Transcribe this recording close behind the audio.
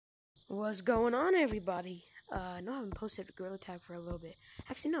What's going on, everybody? No, I haven't posted a Gorilla Tag for a little bit.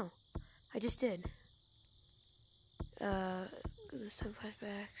 Actually, no. I just did. Some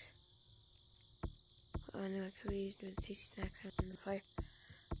flashbacks. New activities, do the tasty snacks on the fire.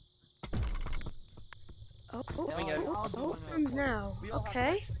 Rooms now.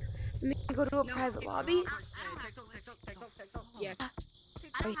 Okay. Let me go to a private lobby. Yeah.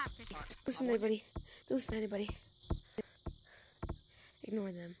 Listen to anybody. Don't listen to anybody.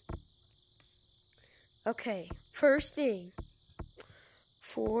 Ignore them. Okay, first thing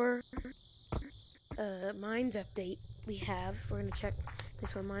for mines update we have. We're gonna check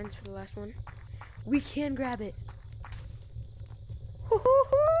this one, mines for the last one. We can grab it. You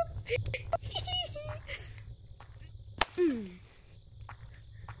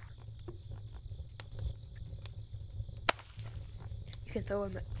can throw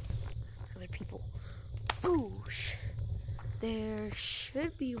them at other people. Boosh! There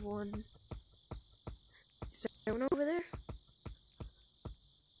should be one. Is there one over there?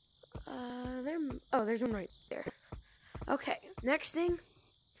 There's one right there. Okay, next thing.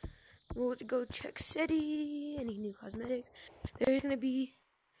 We'll go check city. Any new cosmetics? There's gonna be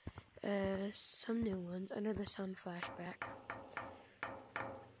some new ones under the sun flashback.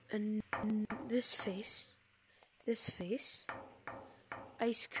 And this face.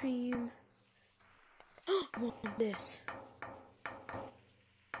 Ice cream. I want this.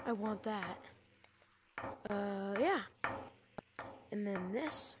 I want that. Yeah. And then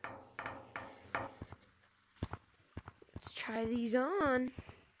this. Let's try these on.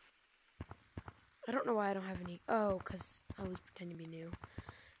 I don't know why I don't have any. Oh, because I always pretend to be new.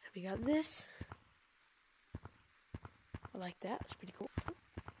 So we got this. I like that. It's pretty cool.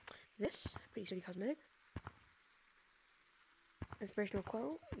 This. Pretty sturdy cosmetic. Inspirational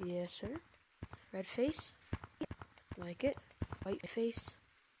quote. Yes, sir. Red face. Like it. White face.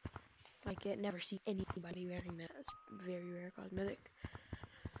 Like it. Never see anybody wearing that. It's very rare cosmetic.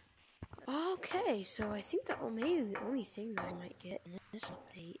 Okay, so I think that maybe the only thing that I might get in this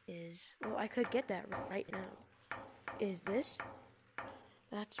update is, well, I could get that right now, is this.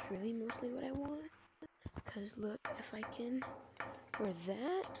 That's really mostly what I want. Because look, if I can wear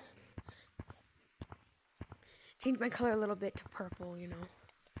that, change my color a little bit to purple, you know,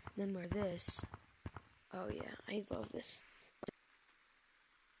 and then wear this. Oh yeah, I love this.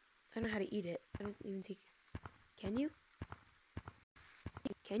 I don't know how to eat it. I don't even think. Can you?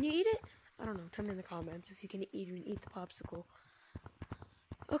 Can you eat it? I don't know. Tell me in the comments if you can even eat the popsicle.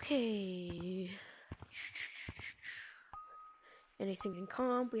 Okay. Anything in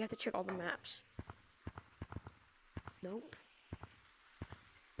comp? We have to check all the maps. Nope.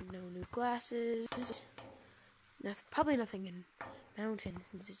 No new glasses. Probably nothing in mountain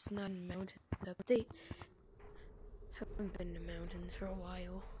since it's not in mountain update. Haven't been to mountains for a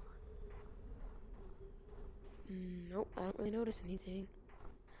while. Nope, I don't really notice anything.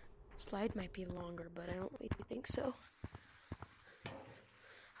 Slide might be longer, but I don't really think so.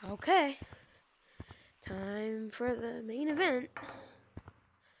 Okay. Time for the main event.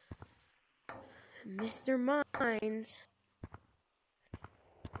 Mr. Mines.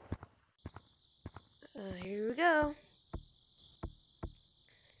 Here we go.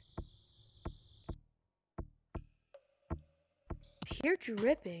 I hear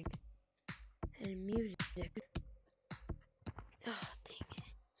dripping and music. Oh, dang it.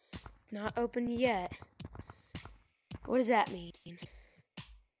 Not open yet. What does that mean?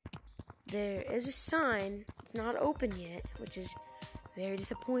 There is a sign. It's not open yet, which is very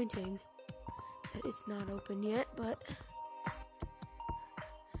disappointing that it's not open yet, but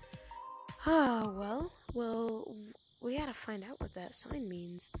well, we gotta find out what that sign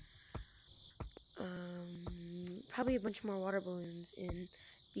means. Probably a bunch more water balloons in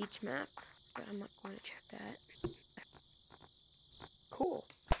beach map, but I'm not going to check that. Cool.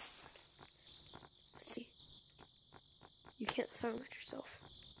 Let's see. You can't throw them at yourself.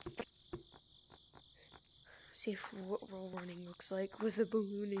 See if what roll running looks like with a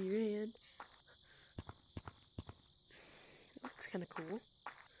balloon in your hand. Looks kind of cool.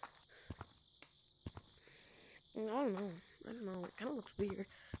 I don't know. It kind of looks weird.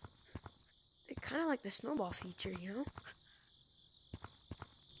 It kind of like the snowball feature, you know?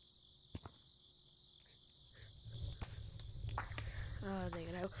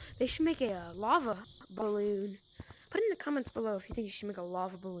 They should make a lava balloon. Put in the comments below if you think you should make a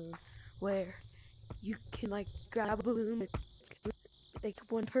lava balloon where you can like grab a balloon. Like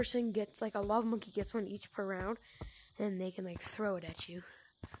one person gets like a lava monkey gets one each per round, and they can like throw it at you,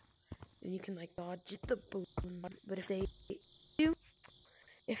 and you can like dodge the balloon. But if it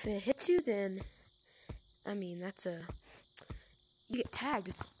hits you, then I mean you get tagged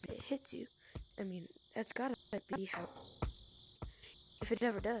if it hits you. I mean, that's gotta be how. If it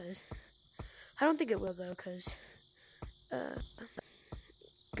never does, I don't think it will though, cause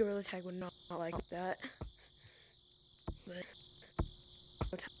Gorilla Tag would not like that. But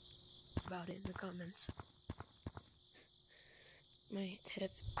we'll talk about it in the comments. My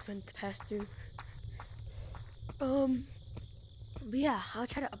head's went to pass through. But yeah, I'll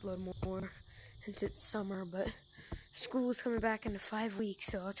try to upload more since it's summer, but school is coming back in 5 weeks,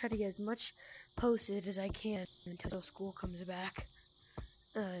 so I'll try to get as much posted as I can until school comes back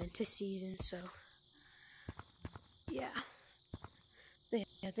into season. So yeah,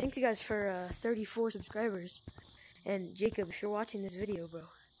 thank you guys for 34 subscribers. And Jacob, if you're watching this video, bro,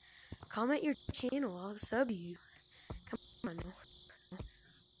 comment your channel. I'll sub you. Come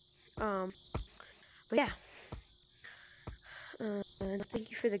on. But yeah. Thank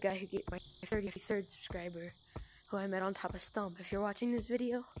you for the guy who gave my 33rd subscriber, who I met on top of Stump. If you're watching this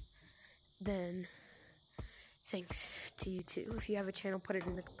video, then thanks to you too. If you have a channel, put it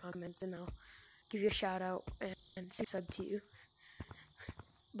in the comments and I'll give you a shout out and sub to you.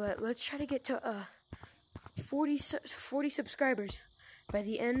 But let's try to get to 40 subscribers by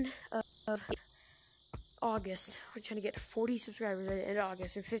the end of August. We're trying to get 40 subscribers by the end of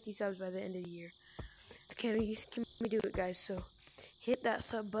August and 50 subs by the end of the year. Can we do it, guys? So hit that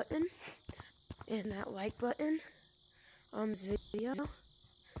sub button and that like button on this video,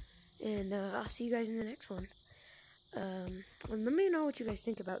 and I'll see you guys in the next one. And let me know what you guys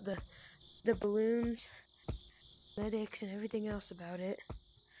think about the balloons, medics, and everything else about it,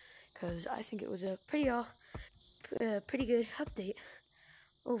 because I think it was a pretty good update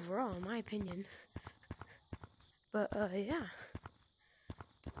overall, in my opinion. But yeah,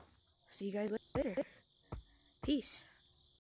 see you guys later. Peace.